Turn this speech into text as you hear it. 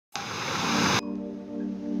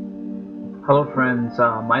Hello friends,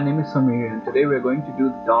 my name is Samir and today we're going to do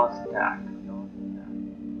the DOS attack.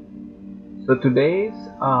 So today's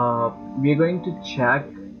we're going to check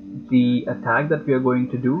the attack that we are going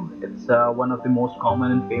to do. It's one of the most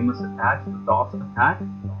common and famous attacks, the DOS attack.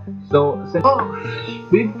 So since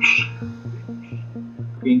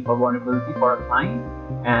looking for vulnerability for a client,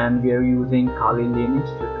 and we are using Kali Linux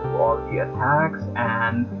to do all the attacks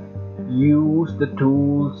and use the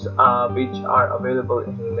tools which are available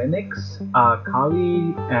in Linux,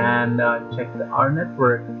 Kali, and check our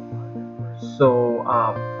network. So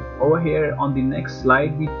over here on the next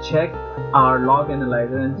slide, we check our log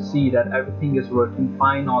analyzer and see that everything is working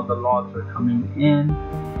fine. All the logs are coming in,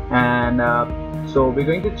 and so we're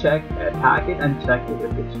going to check, attack it, and check it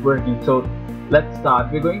if it's working. So let's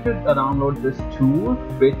start. We're going to download this tool,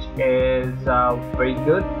 which is very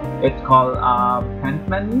good. It's called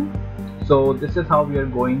pentmenu. So this is how we are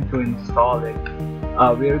going to install it.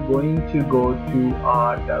 We are going to go to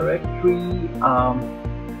our directory,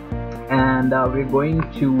 and we're going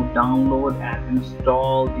to download and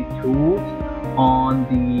install the tools on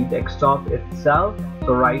the desktop itself.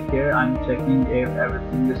 So right here I'm checking if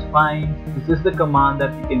everything is fine. This is the command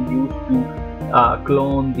that we can use to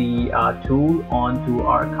clone the tool onto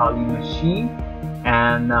our Kali machine,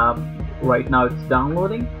 and right now it's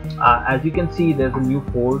downloading. As you can see, there's a new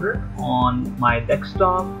folder on my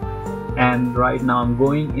desktop, and right now I'm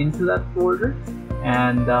going into that folder,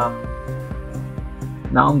 and now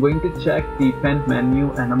I'm going to check the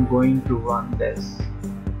pentmenu and I'm going to run this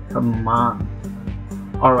command.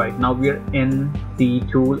 Alright, now we're in the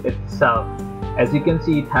tool itself. As you can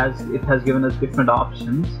see, it has given us different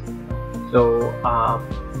options. So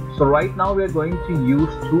so right now we're going to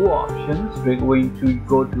use two options. We're going to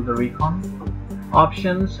go to the recon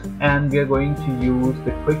options, and we're going to use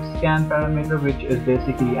the quick scan parameter, which is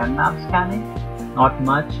basically nmap scanning, not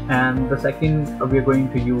much. And the second, we're going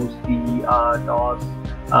to use the DOS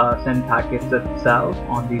send packets itself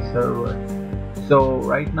on the server. So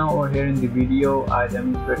right now over here in the video I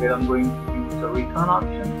demonstrated, I'm going to use the recon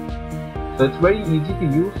option. So it's very easy to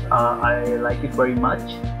use. I like it very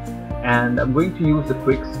much, and I'm going to use the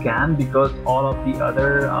quick scan because all of the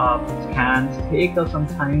other scans take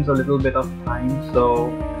sometimes a little bit of time. So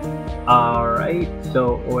alright,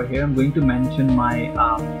 so over here I'm going to mention my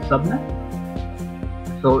subnet,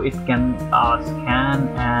 so it can scan,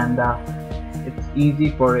 and it's easy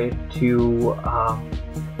for it to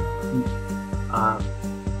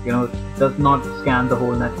does not scan the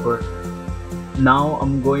whole network. Now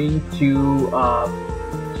I'm going to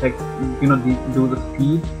check, do the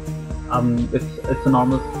speed. It's a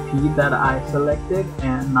normal speed that I selected,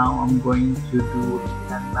 and now I'm going to do the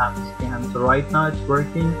nmap scan. So right now it's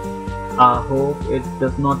working. Hope it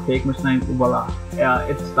does not take much time. Voila,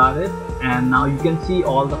 it started, and now you can see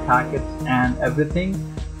all the packets and everything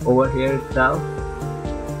over here itself.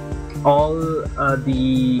 All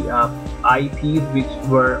the IPs which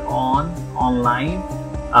were online,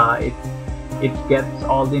 it gets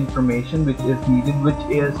all the information which is needed, which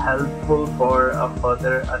is helpful for a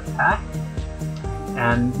further attack.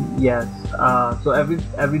 And yes, so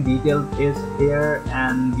every detail is here,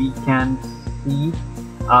 and we can see,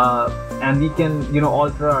 and we can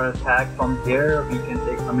alter our attack from there. We can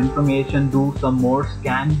take some information, do some more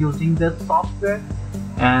scan using this software,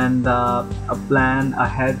 and plan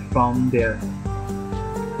ahead from there.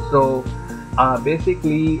 So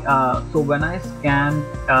basically, so when I scanned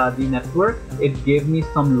the network, it gave me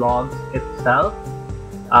some logs itself.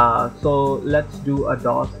 So let's do a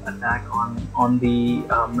DOS attack on the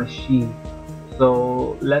machine.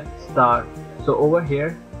 So let's start. So over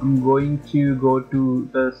here I'm going to go to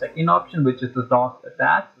the second option, which is the DOS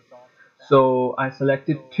attack. So I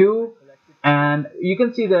selected two, and you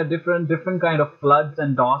can see there are different kind of floods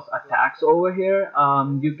and DOS attacks over here.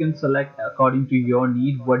 You can select according to your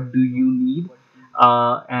need, what do you need,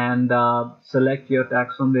 and select your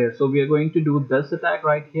attacks from there. So we are going to do this attack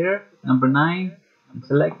right here, number 9, and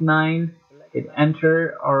select 9, hit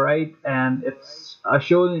enter. Alright, and it's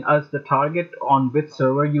showing us the target on which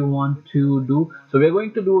server you want to do. So we're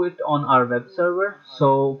going to do it on our web server.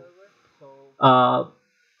 So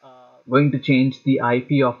going to change the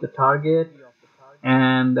IP of the target,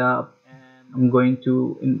 and I'm going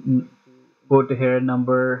to go to here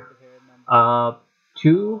number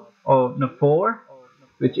 2 or no 4,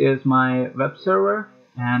 which is my web server,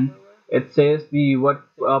 and it says the what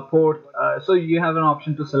port. So you have an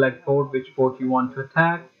option to select port, which port you want to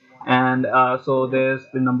attack, and so there's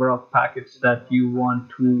the number of packets that you want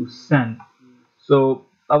to send. So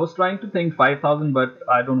I was trying to think 5,000, but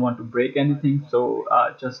I don't want to break anything, so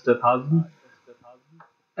just 1,000.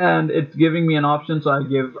 and it's giving me an option, so I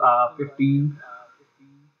give 15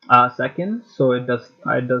 seconds, so it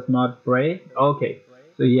does not break. Okay,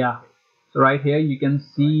 so yeah, so right here you can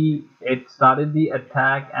see it started the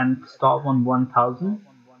attack and stop on 1000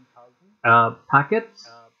 packets.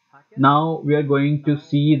 Now we are going to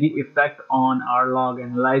see the effect on our log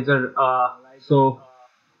analyzer.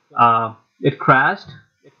 It crashed,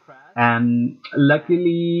 and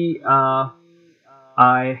luckily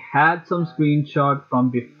I had some screenshot from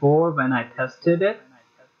before when I tested it.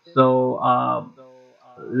 So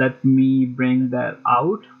let me bring that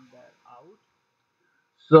out.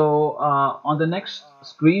 So on the next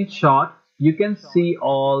screenshot, you can see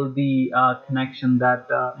all the connection that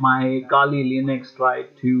my Kali Linux tried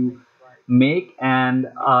to make, and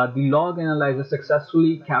the log analyzer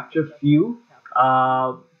successfully captured few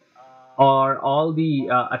or all the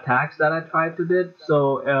attacks that I tried to did.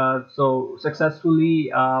 So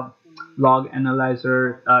successfully log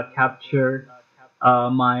analyzer captured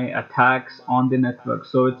my attacks on the network.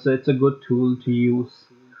 So it's a good tool to use.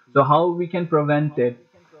 So how we can prevent it?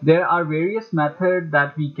 There are various methods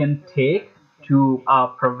that we can take to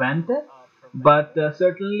prevent it, but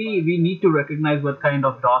certainly we need to recognize what kind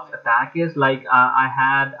of DOS attack is. Like I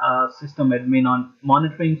had a system admin on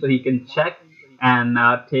monitoring, so he can check and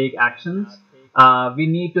take actions. We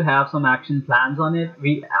need to have some action plans on it.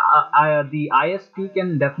 The ISP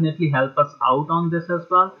can definitely help us out on this as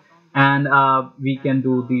well, and we can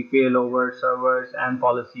do the failover servers and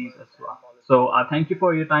policies as well. So thank you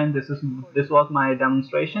for your time. This was my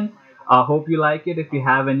demonstration. Hope you like it. If you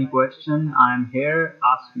have any question, I'm here.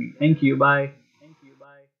 Ask me. Thank you. Bye.